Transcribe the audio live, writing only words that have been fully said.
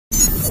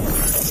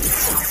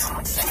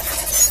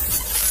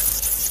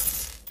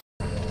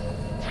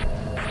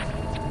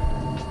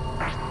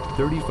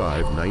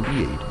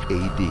3598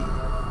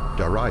 AD,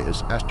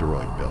 Darius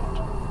Asteroid Belt.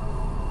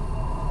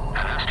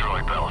 An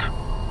asteroid belt.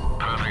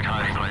 Perfect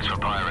hiding place for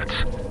pirates.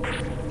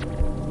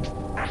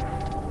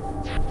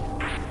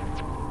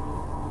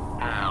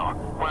 Now,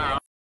 where are...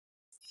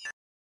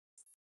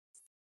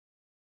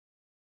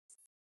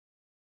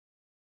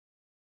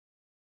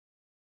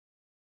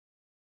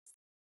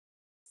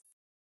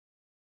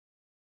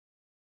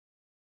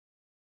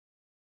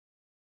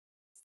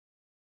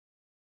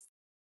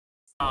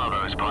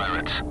 those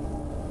pirates?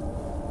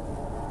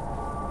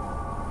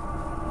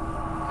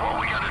 What are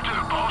we gonna do,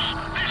 boss?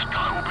 This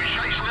guy will be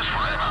chasing us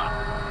forever.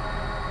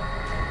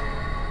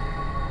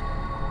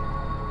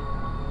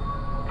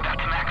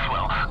 That's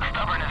Maxwell,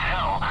 stubborn as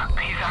hell.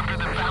 He's after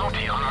the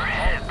bounty on our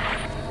heads.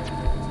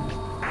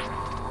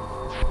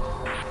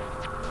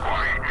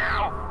 Quiet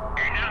now.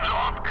 Engines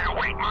off and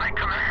await my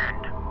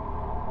command.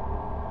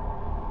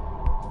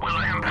 We'll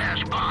let him pass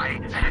by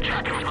and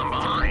attack him from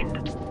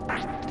behind.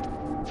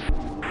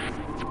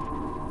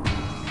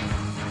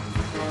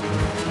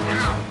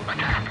 Now,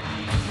 attack!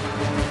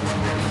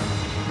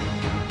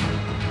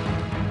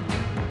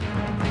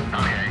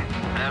 Okay,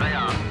 there they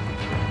are.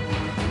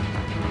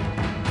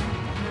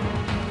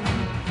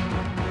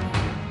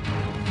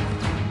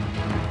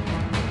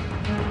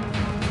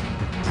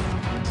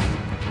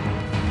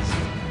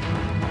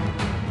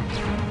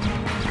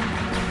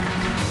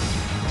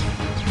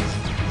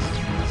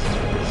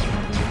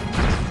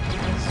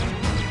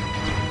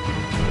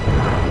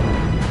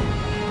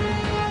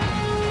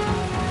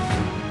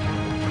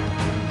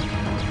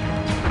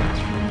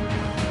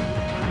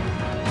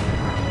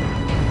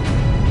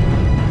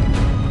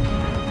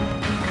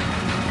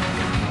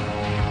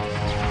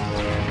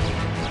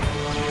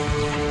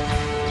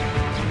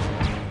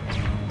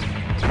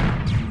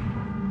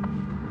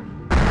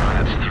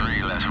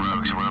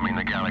 Roaming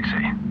the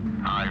galaxy.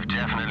 I've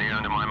definitely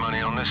earned my money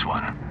on this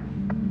one.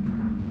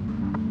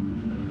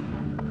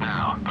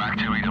 Now, back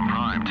to Eden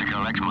Prime to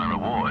collect my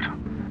reward.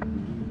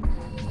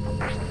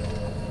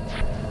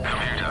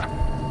 Computer,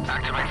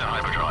 activate the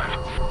hyperdrive.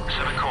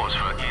 Set a course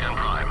for Eden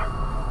Prime.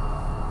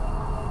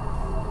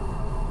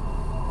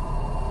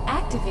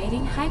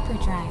 Activating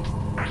hyperdrive.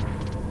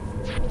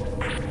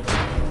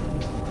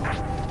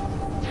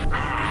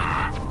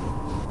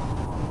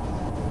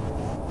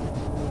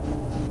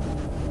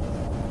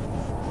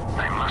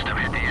 They must have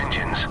hit the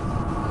engines.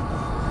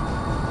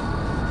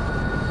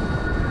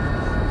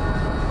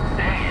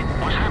 Hey,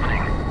 what's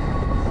happening?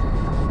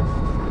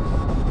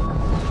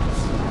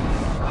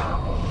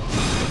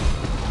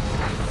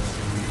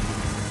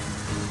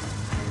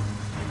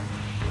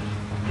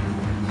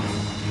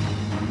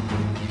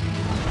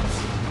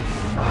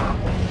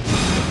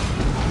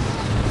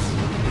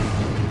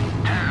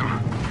 Damn,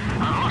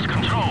 I lost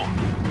control.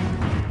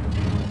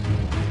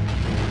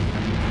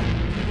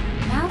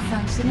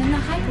 Malfunction in the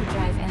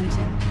hyperdrive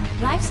engine.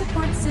 Life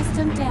support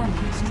system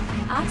damaged.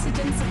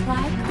 Oxygen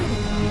supply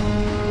critical.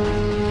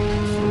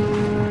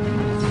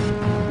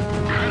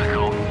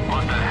 Critical?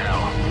 What the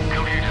hell?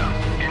 Computer,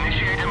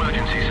 initiate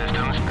emergency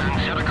systems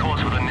and set a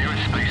course for the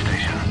nearest space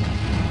station.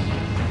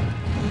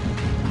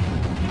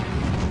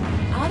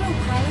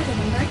 Autopilot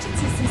and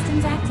emergency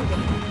systems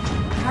activated.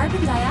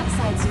 Carbon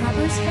dioxide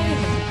scrubbers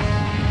failing.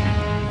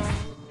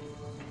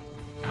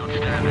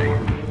 Outstanding.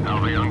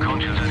 I'll be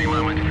unconscious any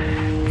moment.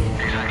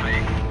 Exactly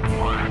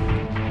what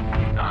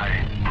I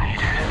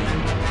needed.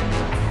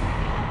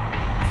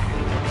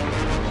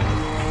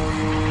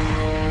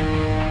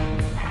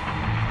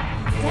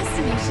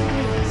 Destination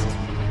reached.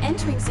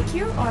 Entering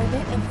secure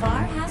orbit of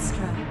Var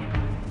Hastra.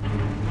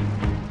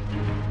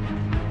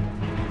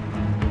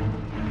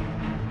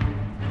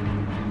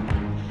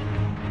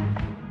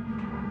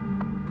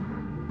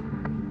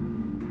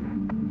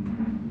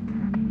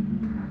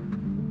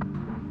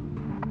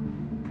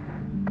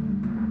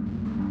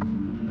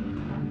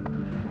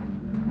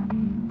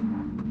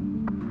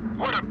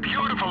 What a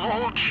beautiful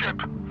old ship,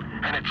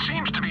 and it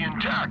seems to be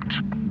intact.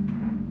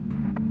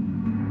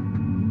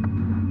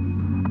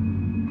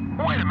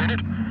 Wait a minute,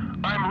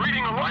 I'm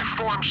reading a life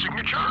form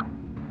signature.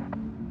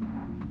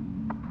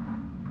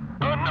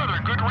 Another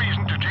good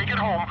reason to take it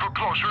home for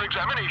closer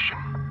examination.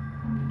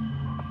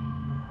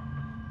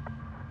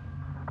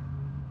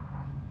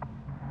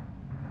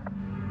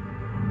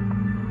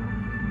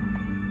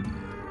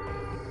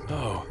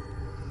 Oh,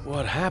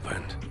 what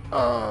happened?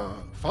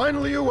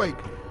 Finally awake.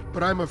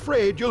 But I'm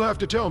afraid you'll have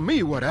to tell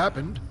me what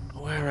happened.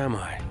 Where am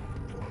I?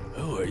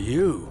 Who are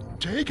you?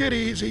 Take it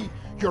easy.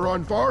 You're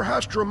on Var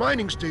Hastra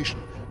mining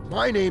station.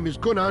 My name is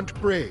Gunant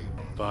Bray.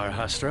 Var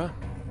Hastra?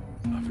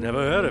 I've never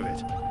heard of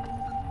it.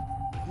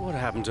 What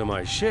happened to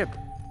my ship?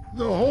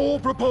 The whole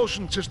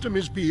propulsion system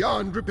is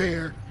beyond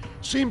repair.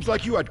 Seems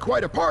like you had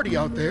quite a party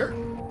out there.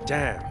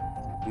 Damn.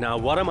 Now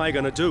what am I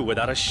gonna do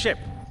without a ship?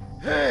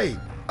 Hey,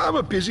 I'm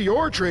a busy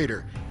ore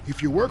trader.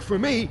 If you work for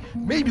me,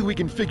 maybe we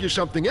can figure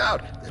something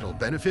out that'll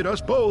benefit us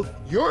both.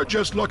 You're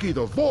just lucky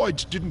the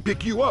Voids didn't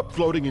pick you up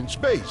floating in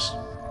space.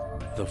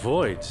 The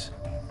Voids?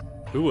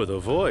 Who are the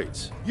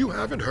Voids? You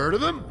haven't heard of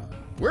them?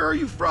 Where are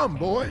you from,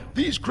 boy?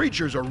 These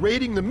creatures are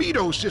raiding the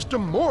Meadow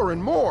system more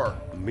and more.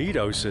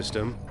 Meadow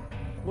system?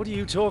 What are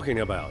you talking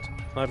about?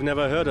 I've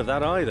never heard of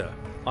that either.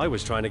 I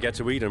was trying to get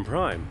to Eden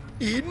Prime.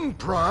 Eden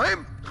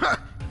Prime?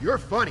 Ha! You're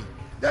funny.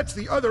 That's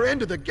the other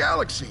end of the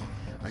galaxy.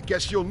 I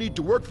guess you'll need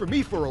to work for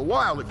me for a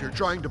while if you're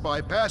trying to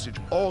buy passage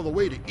all the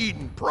way to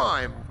Eden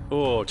Prime.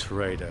 Ore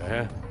trader,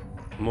 eh?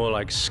 More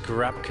like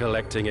scrap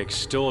collecting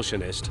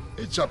extortionist.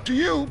 It's up to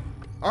you.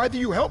 Either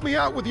you help me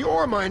out with the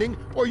ore mining,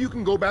 or you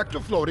can go back to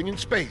floating in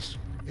space.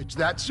 It's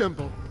that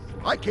simple.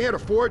 I can't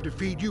afford to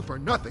feed you for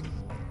nothing.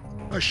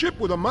 A ship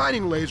with a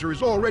mining laser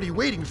is already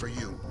waiting for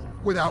you.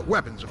 Without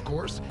weapons, of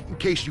course, in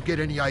case you get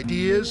any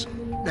ideas.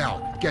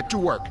 Now, get to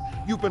work.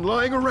 You've been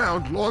lying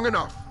around long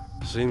enough.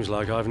 Seems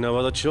like I've no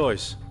other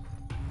choice.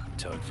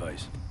 Toad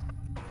face.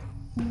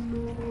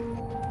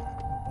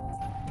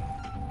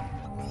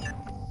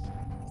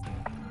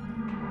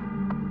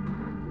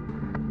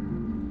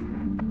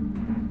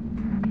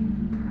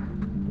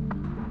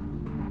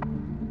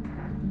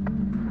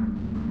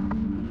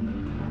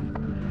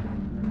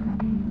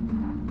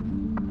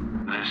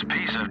 This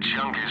piece of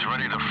junk is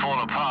ready to fall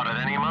apart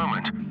at any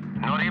moment.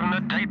 Not even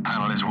the date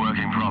panel is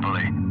working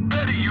properly.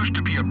 Betty used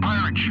to be a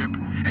pirate ship,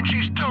 and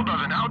she still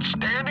does an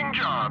outstanding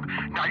job.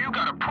 Now you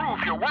gotta prove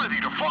you're worthy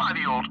to fly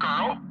the old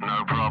girl.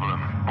 No problem.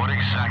 What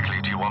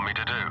exactly do you want me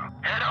to do?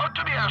 Head out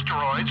to the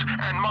asteroids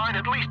and mine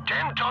at least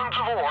 10 tons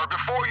of ore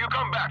before you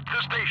come back to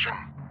the station.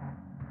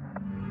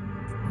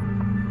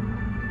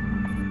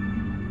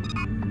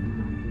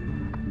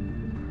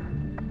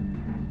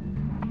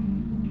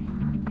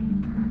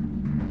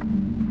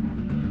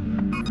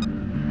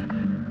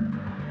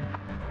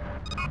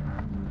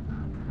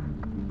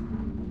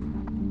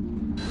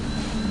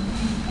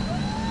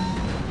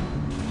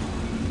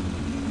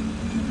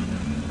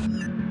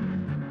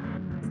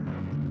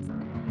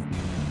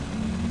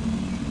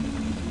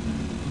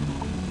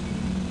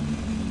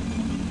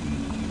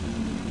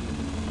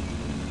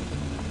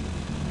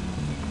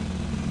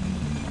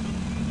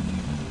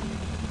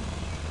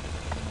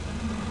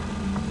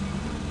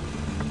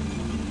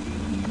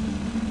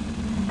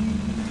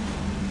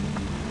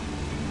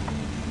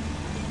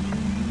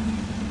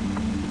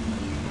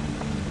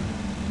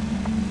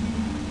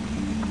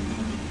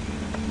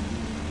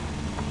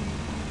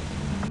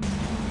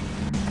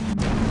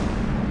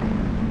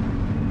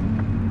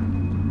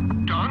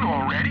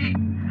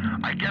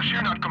 I guess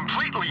you're not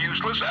completely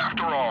useless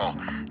after all.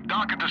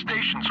 Dock at the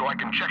station so I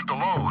can check the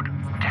load.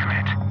 Damn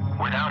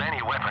it. Without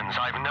any weapons,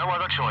 I've no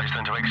other choice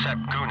than to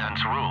accept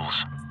Gunan's rules.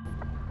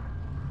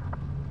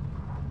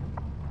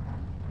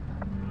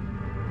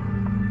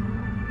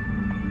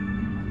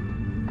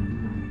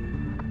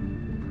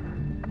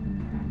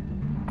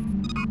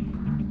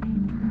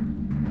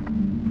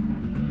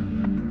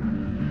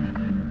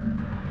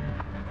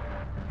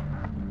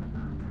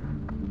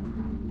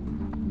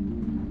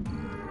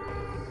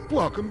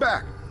 Welcome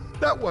back.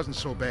 That wasn't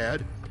so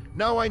bad.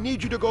 Now I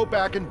need you to go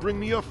back and bring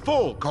me a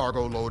full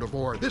cargo load of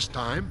ore this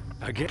time.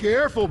 Again?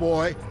 Careful,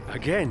 boy.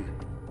 Again?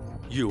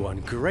 You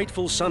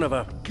ungrateful son of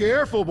a...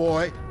 Careful,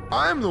 boy.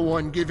 I'm the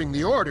one giving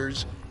the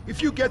orders.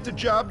 If you get the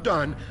job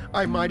done,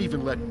 I might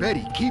even let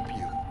Betty keep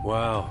you.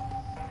 Wow.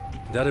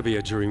 That'd be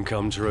a dream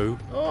come true.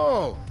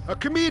 Oh, a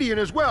comedian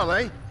as well,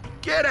 eh?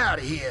 Get out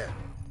of here.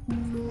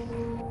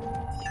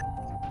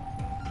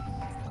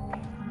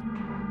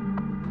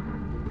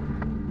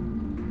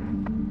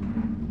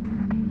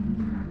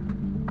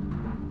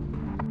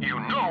 You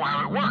know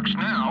how it works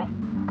now.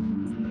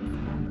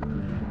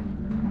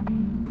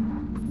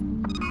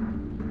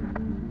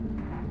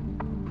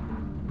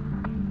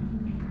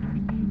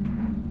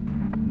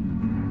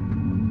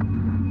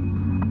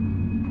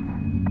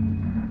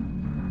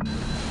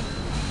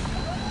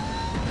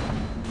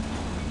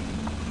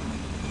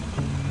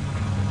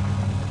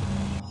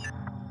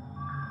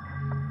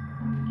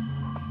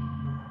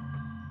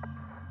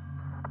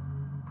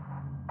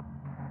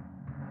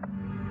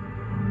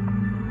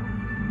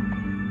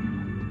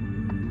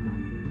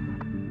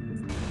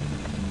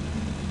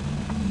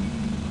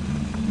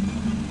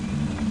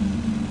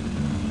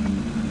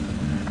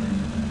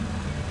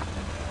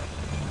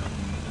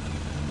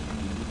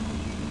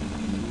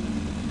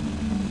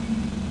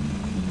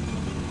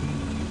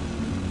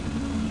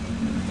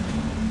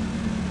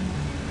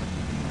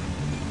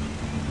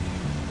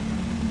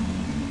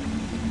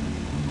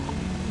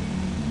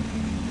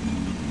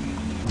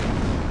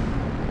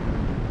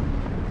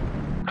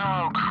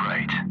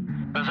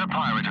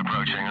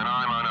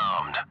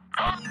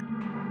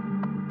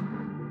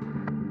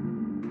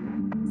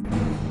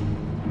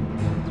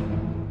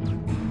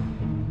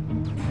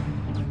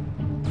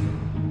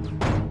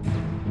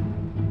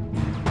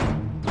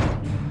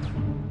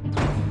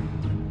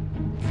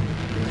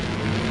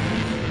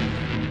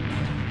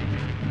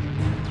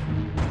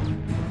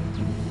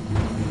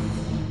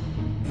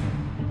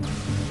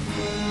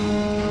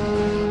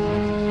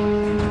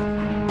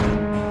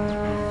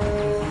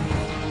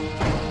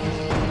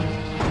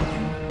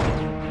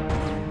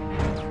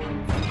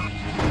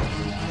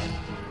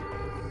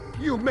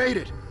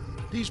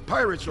 These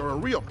pirates are a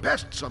real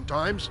pest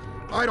sometimes.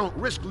 I don't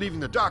risk leaving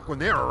the dock when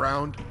they're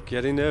around.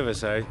 Getting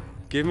nervous, eh?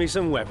 Give me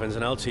some weapons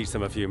and I'll teach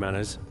them a few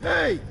manners.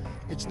 Hey,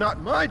 it's not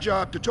my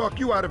job to talk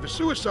you out of a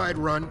suicide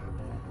run.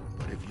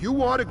 But if you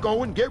want to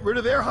go and get rid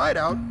of their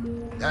hideout,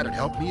 that'd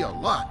help me a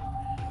lot.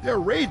 Their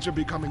raids are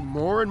becoming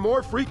more and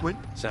more frequent.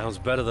 Sounds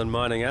better than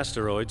mining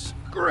asteroids.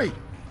 Great.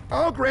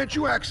 I'll grant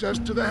you access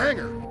to the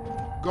hangar.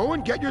 Go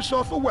and get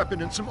yourself a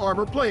weapon and some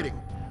armor plating.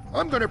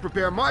 I'm gonna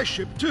prepare my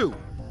ship too.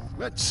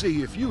 Let's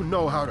see if you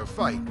know how to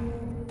fight.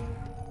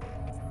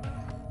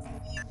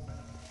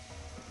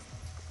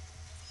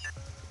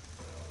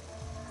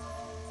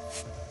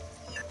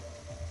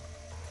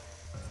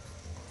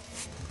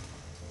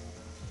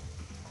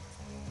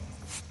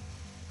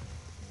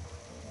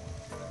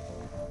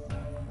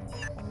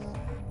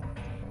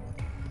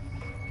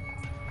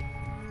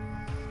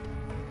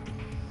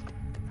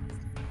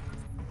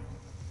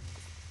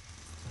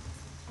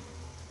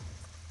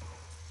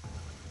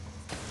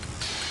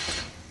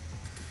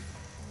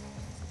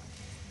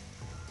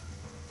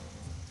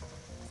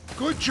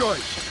 Good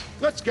choice.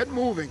 Let's get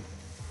moving.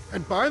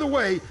 And by the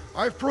way,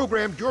 I've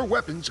programmed your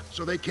weapons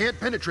so they can't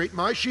penetrate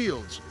my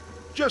shields.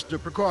 Just a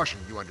precaution,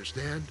 you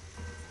understand?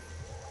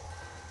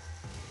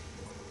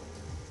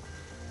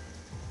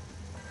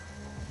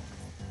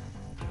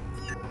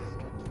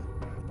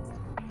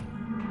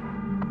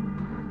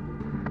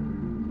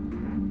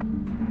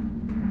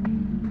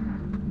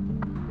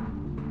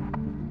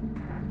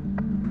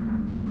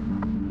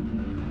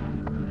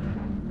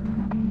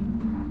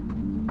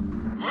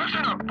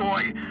 Listen up,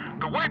 boy.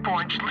 The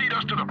waypoints lead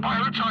us to the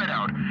pirates'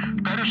 hideout.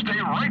 Better stay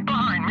right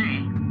behind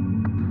me.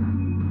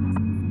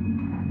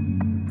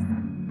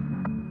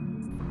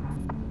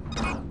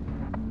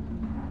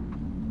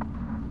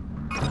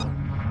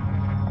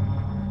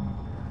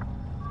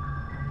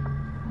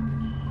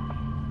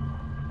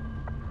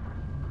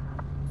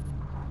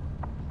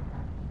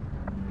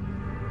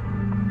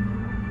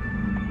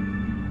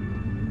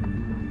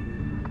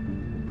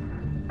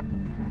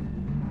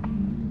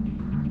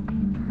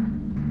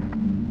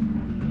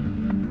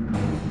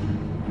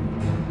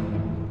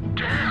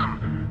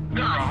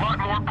 There are a lot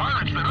more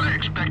pirates than I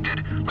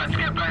expected. Let's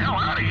get the hell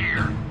out of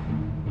here.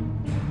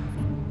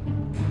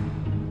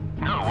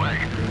 No way.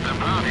 The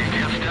bounty's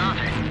just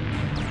starting.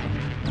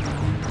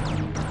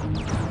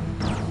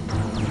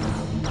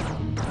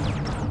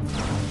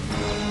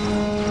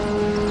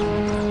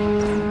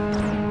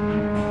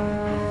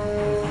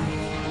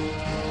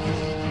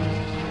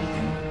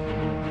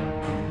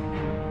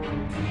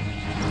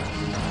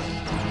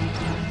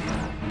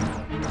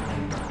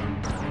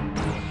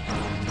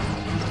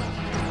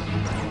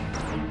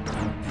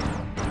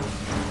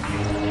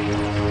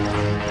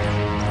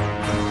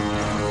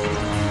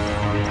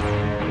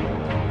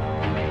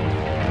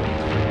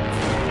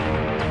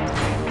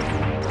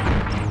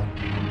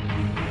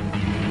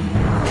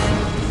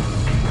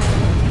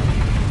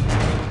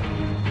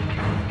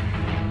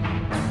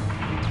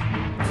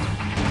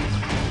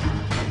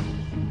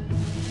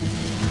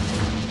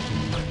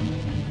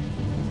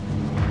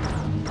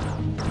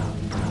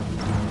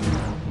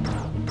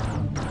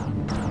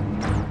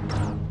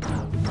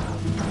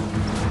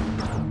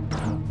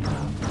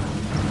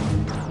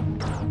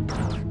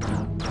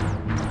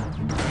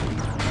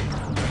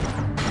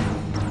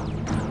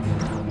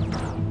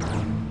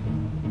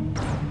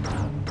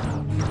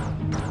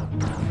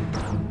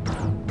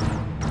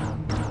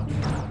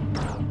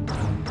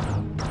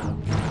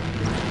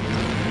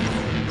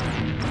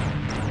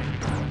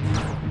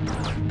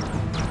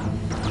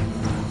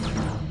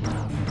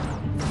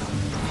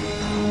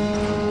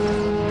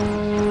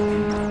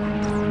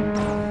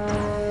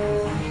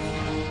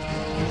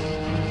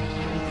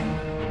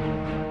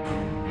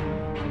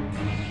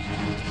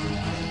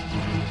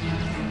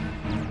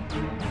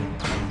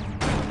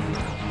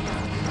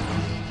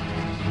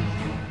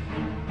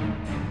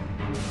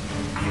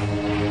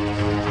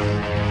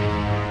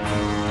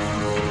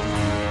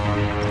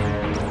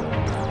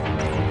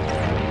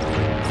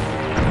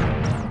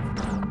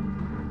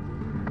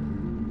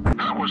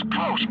 Was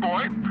close,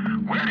 boy.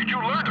 Where did you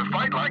learn to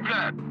fight like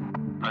that?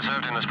 I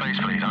served in the Space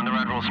Fleet under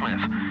Admiral Smith.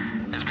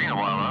 It's been a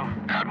while,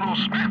 though. Admiral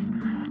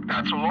Smith?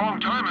 That's a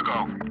long time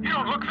ago. You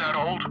don't look that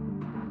old.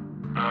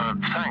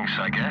 Thanks,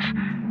 I guess.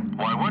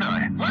 Why would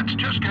I? Let's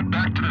just get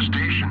back to the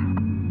station.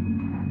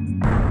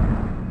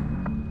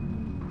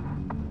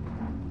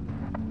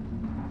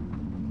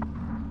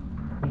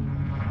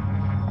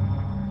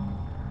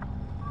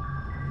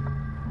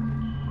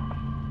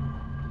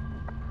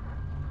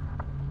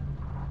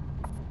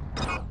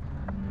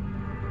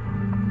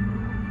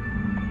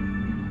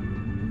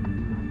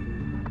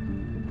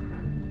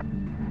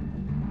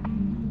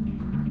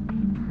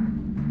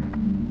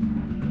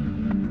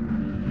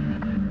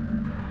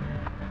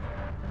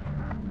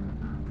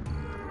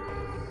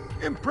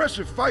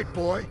 Impressive fight,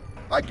 boy.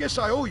 I guess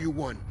I owe you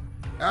one.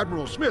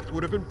 Admiral Smith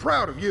would have been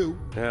proud of you.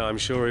 Yeah, I'm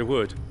sure he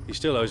would. He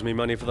still owes me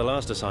money for the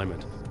last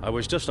assignment. I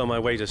was just on my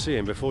way to see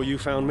him before you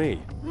found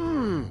me.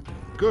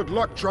 Good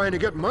luck trying to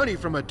get money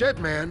from a dead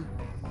man.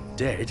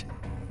 Dead?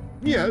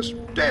 Yes,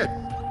 dead.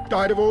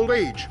 Died of old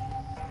age.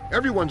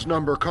 Everyone's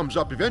number comes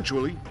up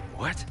eventually.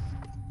 What?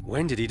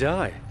 When did he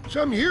die?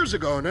 Some years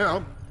ago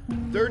now.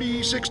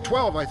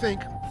 3612, I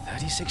think.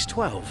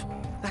 3612?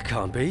 That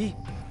can't be.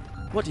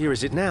 What year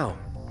is it now?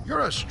 You're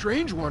a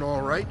strange one,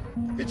 all right.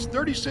 It's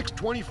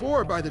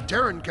 3624 by the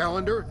Terran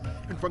calendar,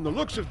 and from the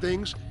looks of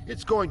things,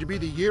 it's going to be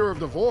the year of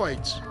the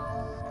voids.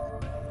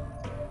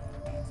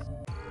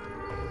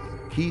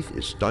 Keith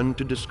is stunned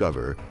to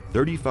discover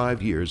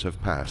 35 years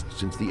have passed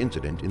since the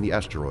incident in the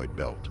asteroid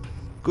belt.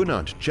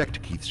 Gunant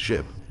checked Keith's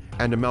ship,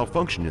 and a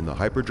malfunction in the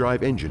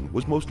hyperdrive engine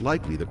was most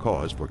likely the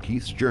cause for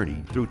Keith's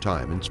journey through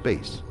time and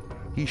space.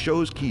 He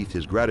shows Keith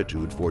his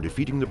gratitude for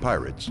defeating the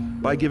pirates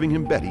by giving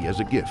him Betty as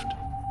a gift.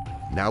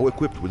 Now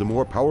equipped with a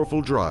more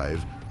powerful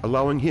drive,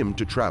 allowing him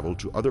to travel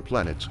to other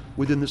planets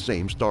within the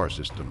same star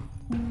system.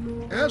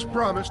 As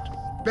promised,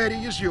 Betty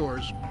is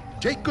yours.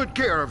 Take good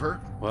care of her.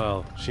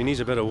 Well, she needs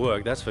a bit of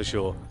work, that's for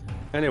sure.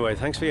 Anyway,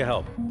 thanks for your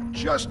help.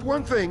 Just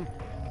one thing.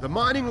 The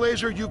mining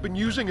laser you've been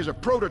using is a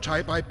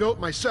prototype I built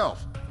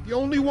myself. The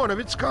only one of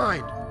its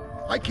kind.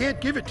 I can't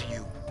give it to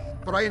you,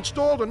 but I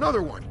installed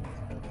another one.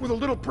 With a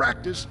little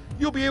practice,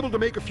 you'll be able to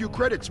make a few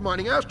credits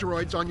mining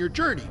asteroids on your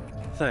journey.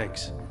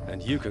 Thanks.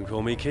 And you can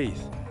call me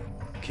Keith.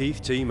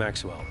 Keith T.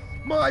 Maxwell.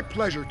 My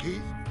pleasure,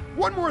 Keith.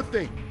 One more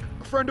thing.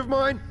 A friend of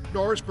mine,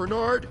 Norris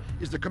Bernard,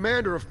 is the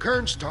commander of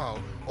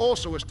Kernstal,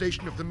 also a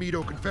station of the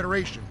Medo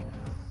Confederation.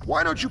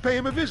 Why don't you pay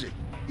him a visit?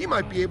 He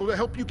might be able to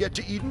help you get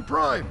to Eden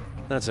Prime.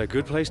 That's a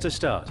good place to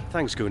start.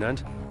 Thanks,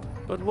 Gunant.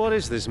 But what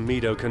is this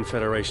Medo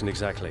Confederation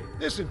exactly?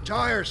 This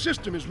entire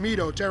system is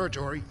Medo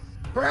territory.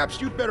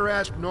 Perhaps you'd better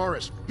ask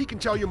Norris. He can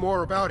tell you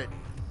more about it.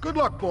 Good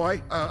luck,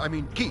 boy. I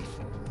mean, Keith.